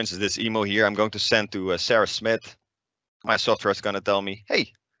 So for instance, this email here, I'm going to send to Sarah Smith. My software is going to tell me,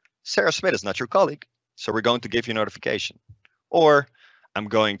 hey, Sarah Smith is not your colleague, so we're going to give you a notification. Or I'm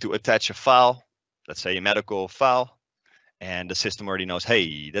going to attach a file, let's say a medical file, and the system already knows,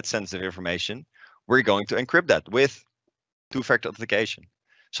 hey, that's sensitive information. We're going to encrypt that with two-factor authentication.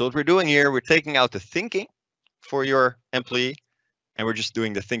 So what we're doing here, we're taking out the thinking for your employee, and we're just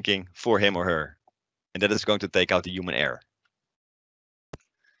doing the thinking for him or her. And that is going to take out the human error.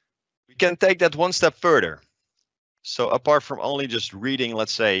 We can take that one step further. So apart from only just reading,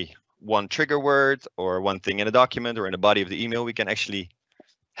 let's say, one trigger word or one thing in a document or in the body of the email, we can actually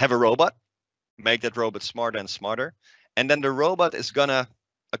have a robot, make that robot smarter and smarter. And then the robot is gonna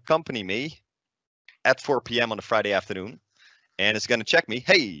accompany me at 4 p.m. on a Friday afternoon. And it's gonna check me,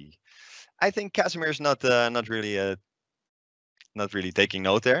 hey, I think Casimir is not really taking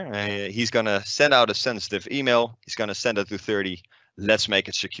note there. He's gonna send out a sensitive email. He's gonna send it to 30. Let's make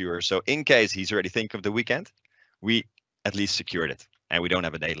it secure. So in case he's already thinking of the weekend, we at least secured it and we don't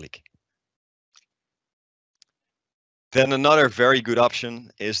have a data leak. Then another very good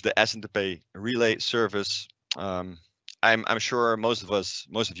option is the SNTP relay service. I'm sure most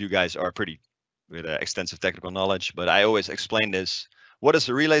of you guys are pretty with extensive technical knowledge, but I always explain this. What is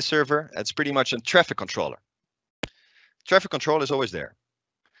a relay server? It's pretty much a traffic controller. Traffic control is always there.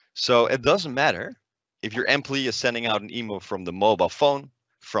 So it doesn't matter if your employee is sending out an email from the mobile phone,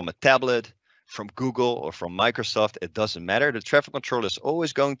 from a tablet, from Google or from Microsoft, it doesn't matter. The traffic controller is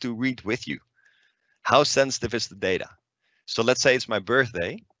always going to read with you. How sensitive is the data? So let's say it's my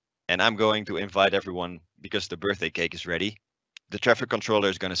birthday and I'm going to invite everyone because the birthday cake is ready. The traffic controller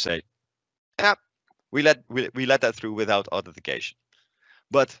is going to say, yeah, we let that through without authentication.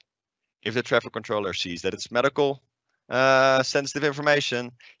 But if the traffic controller sees that it's medical sensitive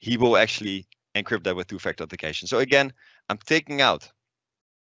information, he will actually encrypt that with two-factor authentication. So again, I'm taking out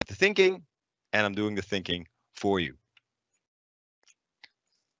the thinking and I'm doing the thinking for you.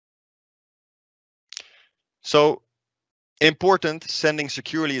 So important, sending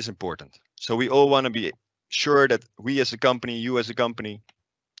securely is important. So we all want to be sure that we as a company, you as a company,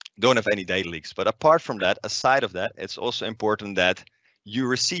 don't have any data leaks. But apart from that, aside of that, it's also important that you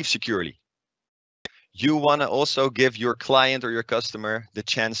receive securely. You want to also give your client or your customer the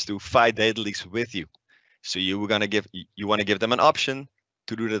chance to fight data leaks with you. So you want to give them an option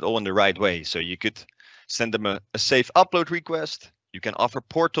to do that all in the right way. So you could send them a safe upload request. You can offer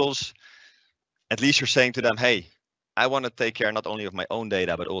portals. At least you're saying to them, hey, I want to take care not only of my own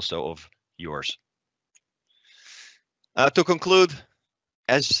data, but also of yours. To conclude,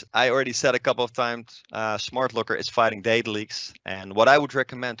 as I already said a couple of times, SmartLockr is fighting data leaks. And what I would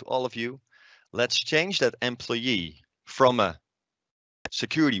recommend to all of you, let's change that employee from a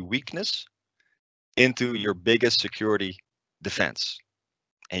security weakness into your biggest security defense.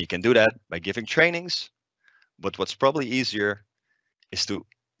 And you can do that by giving trainings. But what's probably easier is to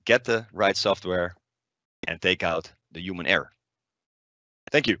get the right software and take out the human error.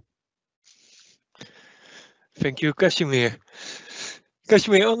 Thank you. Thank you, Casimir.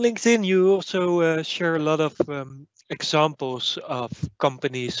 Kashmir, on LinkedIn, you also share a lot of examples of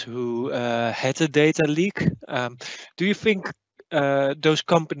companies who had a data leak. Do you think those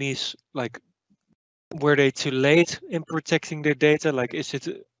companies, like, were they too late in protecting their data? Like,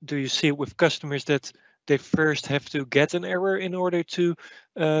 do you see it with customers that they first have to get an error in order to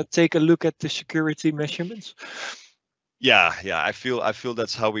take a look at the security measurements? Yeah, I feel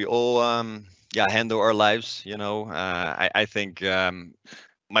that's how we all handle our lives. You know, I think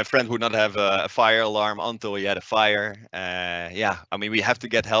my friend would not have a fire alarm until he had a fire. Yeah, I mean, we have to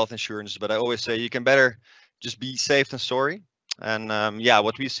get health insurance, but I always say you can better just be safe than sorry. And yeah,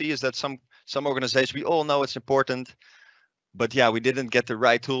 what we see is that some organizations, we all know it's important, but yeah, we didn't get the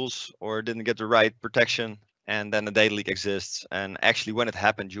right tools or didn't get the right protection, and then the data leak exists. And actually, when it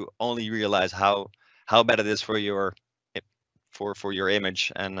happened, you only realize how bad it is for your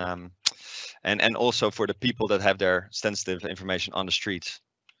image, and also for the people that have their sensitive information on the streets.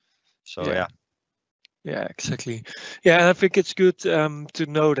 So yeah, exactly. Yeah, and I think it's good to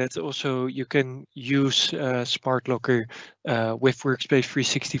know that also you can use SmartLockr with Workspace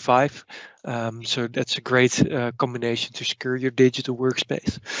 365. So that's a great combination to secure your digital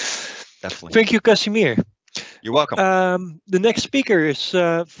workspace. Definitely. Thank you, Casimir. You're welcome. The next speaker is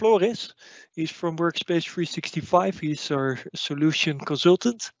Floris. He's from Workspace 365. He's our solution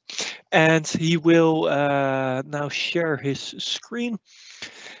consultant, and he will now share his screen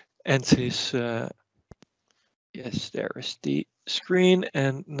and his. Yes, there is the screen,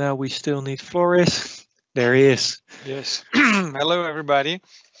 and now we still need Floris. There he is. Yes. Hello, everybody,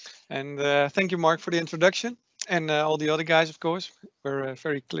 and thank you, Mark, for the introduction, and all the other guys, of course, for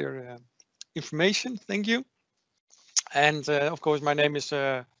very clear information. Thank you. And of course, my name is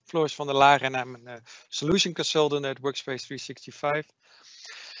Floris van der Laar, and I'm a solution consultant at Workspace 365.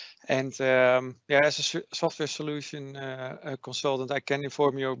 And yeah, as a software solution consultant, I can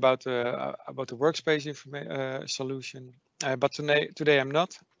inform you about the workspace solution. But today I'm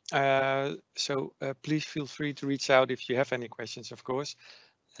not. So please feel free to reach out if you have any questions, of course.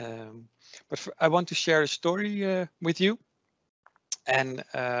 But I want to share a story with you. And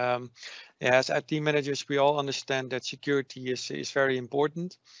yeah, as IT managers, we all understand that security is very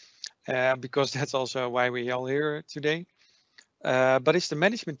important, because that's also why we're all here today. But is the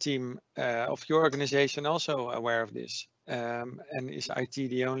management team of your organization also aware of this? And is IT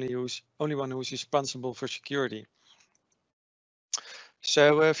the only one who's responsible for security?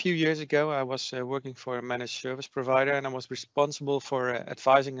 So a few years ago, I was working for a managed service provider, and I was responsible for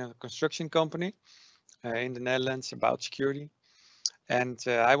advising a construction company in the Netherlands about security. And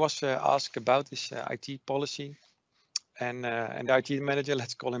I was asked about this IT policy, and the IT manager,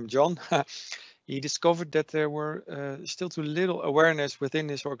 let's call him John, he discovered that there were still too little awareness within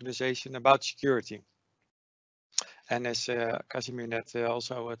his organization about security. And as Casimir net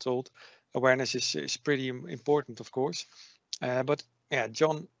also told, awareness is pretty important, of course. But yeah,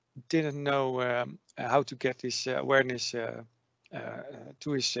 John didn't know how to get this awareness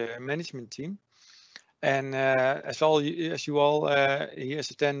to his management team. And as you all, he has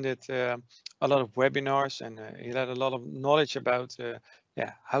attended a lot of webinars, and he had a lot of knowledge about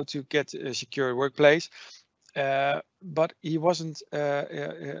how to get a secure workplace. But he wasn't.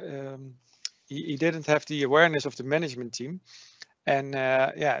 He didn't have the awareness of the management team, and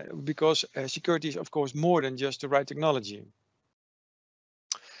because security is, of course, more than just the right technology.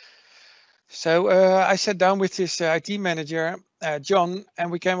 So I sat down with this IT manager, John, and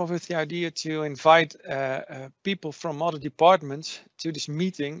we came up with the idea to invite people from other departments to this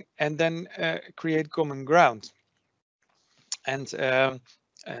meeting and then create common ground. And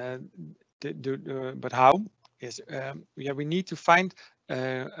but how? Yes, we need to find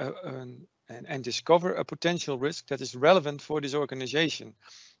and discover a potential risk that is relevant for this organization.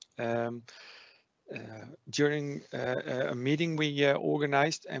 During a meeting we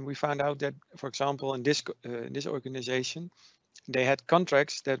organized, and we found out that, for example, in this organization, they had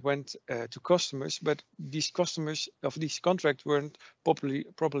contracts that went to customers, but these contracts weren't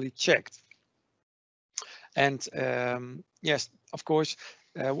properly checked. And yes, of course,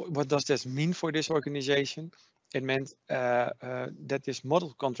 what does this mean for this organization? It meant that this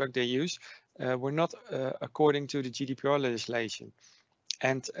model contract they use were not according to the GDPR legislation.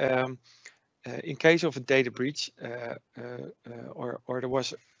 And in case of a data breach or there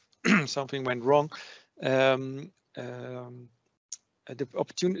was something went wrong, the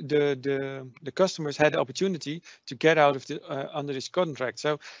customers had the opportunity to get out of under this contract.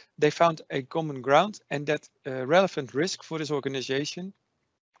 So they found a common ground, and that relevant risk for this organization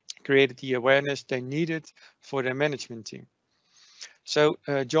created the awareness they needed for their management team. So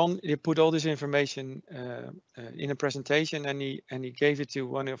John, he put all this information in a presentation, and he gave it to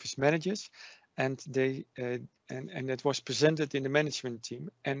one of his managers, and they and it was presented in the management team.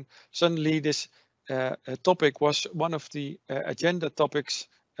 And suddenly this topic was one of the agenda topics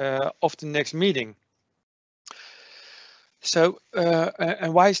of the next meeting. So,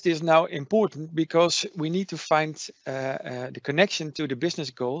 and why is this now important? Because we need to find the connection to the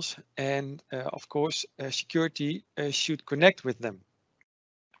business goals, and of course, security should connect with them.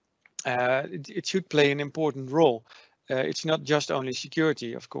 It should play an important role. It's not just only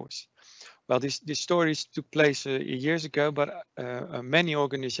security, of course. Well, these stories took place years ago, but many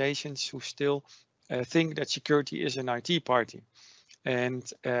organizations who still think that security is an IT party. And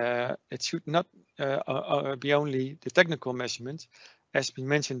it should not be only the technical measurement, as we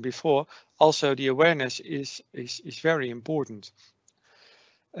mentioned before. Also, the awareness is very important.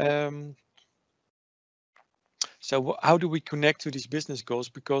 So how do we connect to these business goals?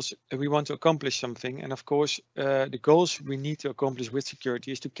 Because we want to accomplish something, and of course, the goals we need to accomplish with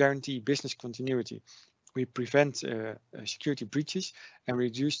security is to guarantee business continuity. We prevent security breaches and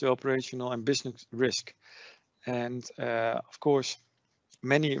reduce the operational and business risk. And of course,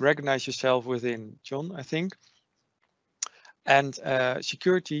 many recognize yourself within John, I think. And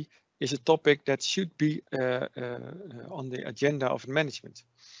security is a topic that should be on the agenda of management.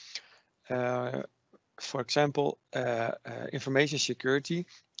 For example, information security,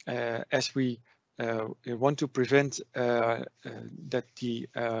 as we want to prevent that the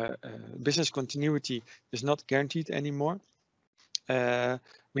business continuity is not guaranteed anymore.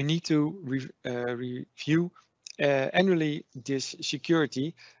 We need to review annually this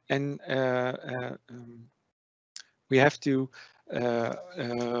security, and we have to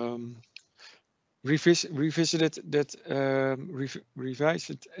revisit it, revise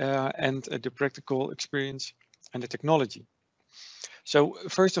it, and the practical experience and the technology. So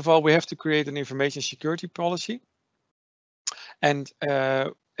first of all, we have to create an information security policy, and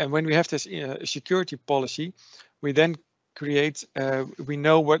when we have this security policy, we then create. We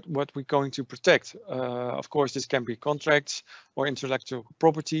know what we're going to protect. Of course, this can be contracts or intellectual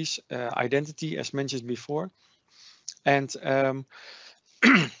properties, identity, as mentioned before, and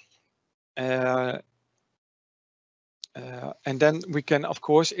then we can, of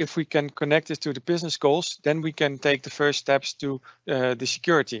course, if we can connect it to the business goals, then we can take the first steps to the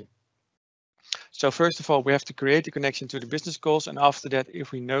security. So first of all, we have to create the connection to the business goals, and after that,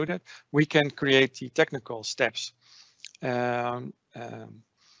 if we know that, we can create the technical steps,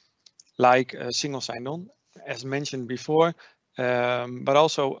 like single sign-on, as mentioned before. But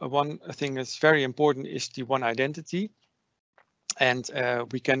also one thing that's very important is the one identity, and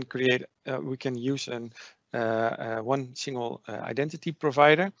we can create, we can use an one single identity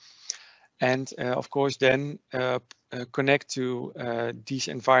provider, and of course then connect to these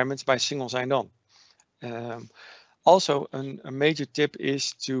environments by single sign-on. Also, a major tip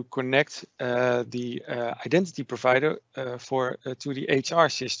is to connect the identity provider to the HR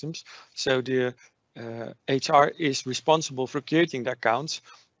systems. So the HR is responsible for creating the accounts,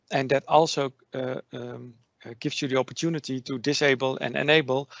 and that also gives you the opportunity to disable and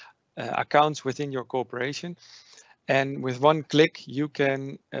enable accounts within your corporation. And with one click, you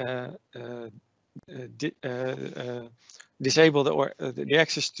can disable the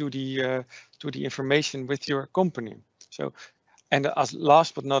access to the information with your company. So, and as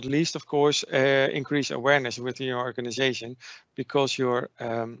last but not least, of course, increase awareness within your organization, because your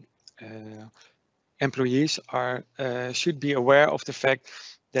employees should be aware of the fact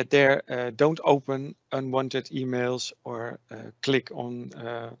that they don't open unwanted emails or click on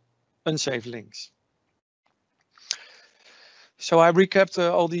unsafe links. So I recapped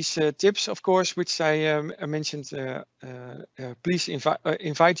all these tips, of course, which I mentioned. Please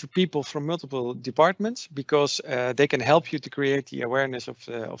invite your people from multiple departments, because they can help you to create the awareness of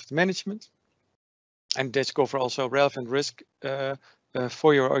the management. And discover also relevant risk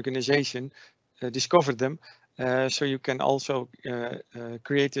for your organization. Discover them, so you can also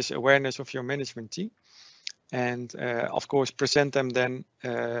create this awareness of your management team. And of course, present them then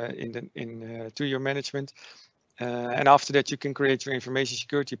to your management. And after that, you can create your information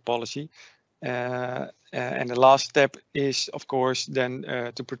security policy. And the last step is, of course, then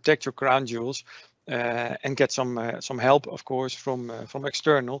to protect your crown jewels and get some help, of course, from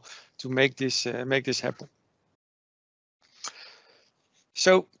external to make this happen.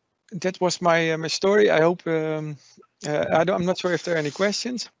 So that was my story. I hope I'm not sure if there are any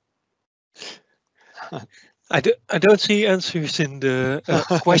questions. I don't see answers in the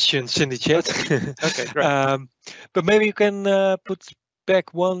questions in the chat. Okay, great. But maybe you can put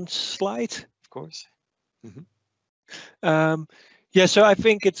back one slide. Of course. Mm-hmm. Yeah, so I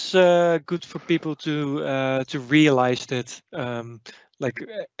think it's good for people to realize that, like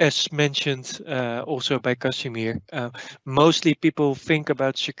as mentioned also by Casimir, mostly people think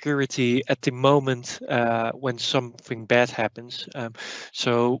about security at the moment when something bad happens.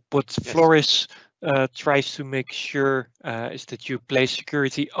 So what Floris tries to make sure is that you place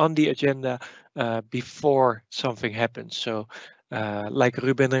security on the agenda before something happens. So like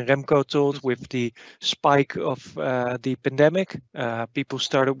Ruben and Remco told, with the spike of the pandemic, people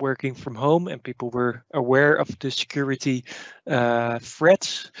started working from home and people were aware of the security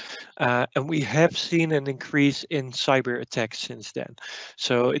threats. And we have seen an increase in cyber attacks since then.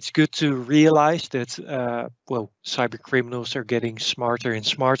 So it's good to realize that, well, cyber criminals are getting smarter and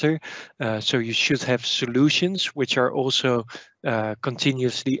smarter. So you should have solutions which are also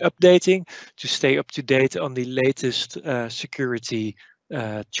continuously updating to stay up to date on the latest security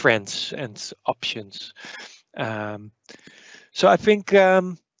trends and options. So I think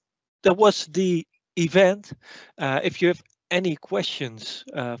that was the event. If you have any questions,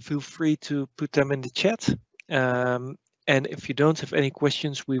 feel free to put them in the chat. And if you don't have any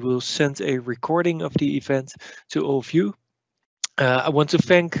questions, we will send a recording of the event to all of you. I want to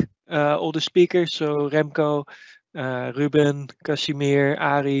thank all the speakers, so Remco, Ruben, Casimir,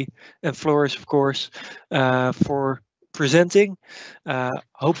 Ari, and Floris, of course, for presenting.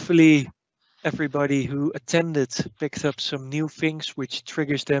 Hopefully, everybody who attended picked up some new things which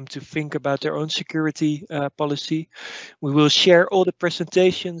triggers them to think about their own security policy. We will share all the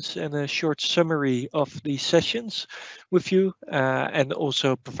presentations and a short summary of the sessions with you, and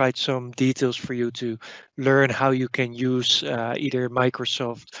also provide some details for you to learn how you can use either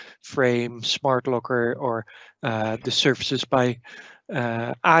Microsoft Frame, SmartLockr, or the services by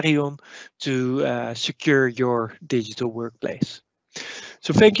Aareon to secure your digital workplace.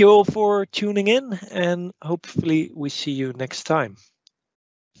 So thank you all for tuning in, and hopefully we see you next time.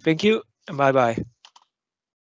 Thank you and bye-bye.